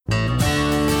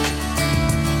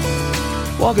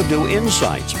Welcome to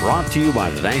Insights, brought to you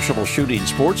by the National Shooting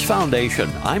Sports Foundation.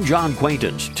 I'm John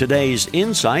Quaintance. Today's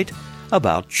Insight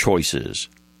about choices.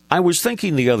 I was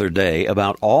thinking the other day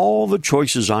about all the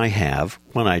choices I have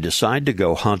when I decide to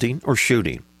go hunting or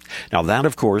shooting. Now that,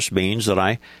 of course, means that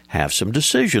I have some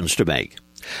decisions to make.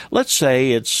 Let's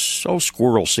say it's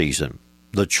squirrel season.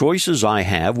 The choices I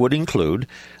have would include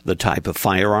the type of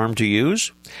firearm to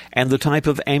use and the type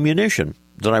of ammunition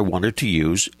that I wanted to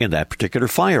use in that particular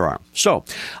firearm. So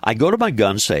I go to my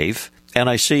gun safe and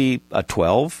I see a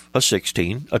 12, a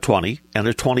 16, a 20, and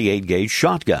a 28 gauge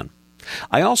shotgun.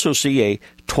 I also see a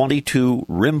 22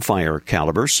 rimfire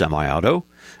caliber semi-auto,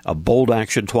 a bolt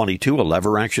action 22, a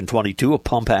lever action 22, a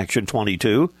pump action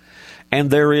 22, and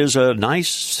there is a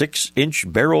nice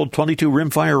 6-inch barreled 22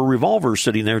 rimfire revolver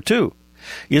sitting there too.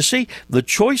 You see, the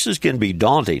choices can be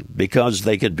daunting because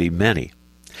they can be many.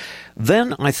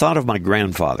 Then I thought of my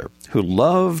grandfather, who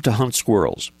loved to hunt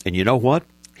squirrels. And you know what?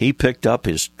 He picked up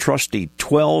his trusty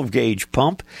 12-gauge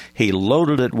pump, he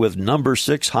loaded it with number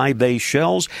 6 high-base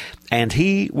shells, and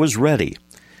he was ready.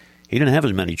 He didn't have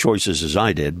as many choices as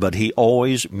I did, but he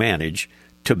always managed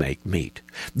to make meat.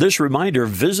 This reminder,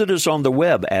 visit us on the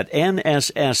web at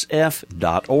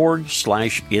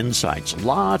nssf.org/insights.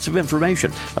 Lots of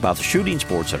information about the shooting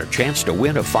sports and a chance to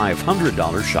win a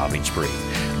 $500 shopping spree.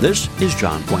 This is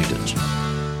John Quaintance.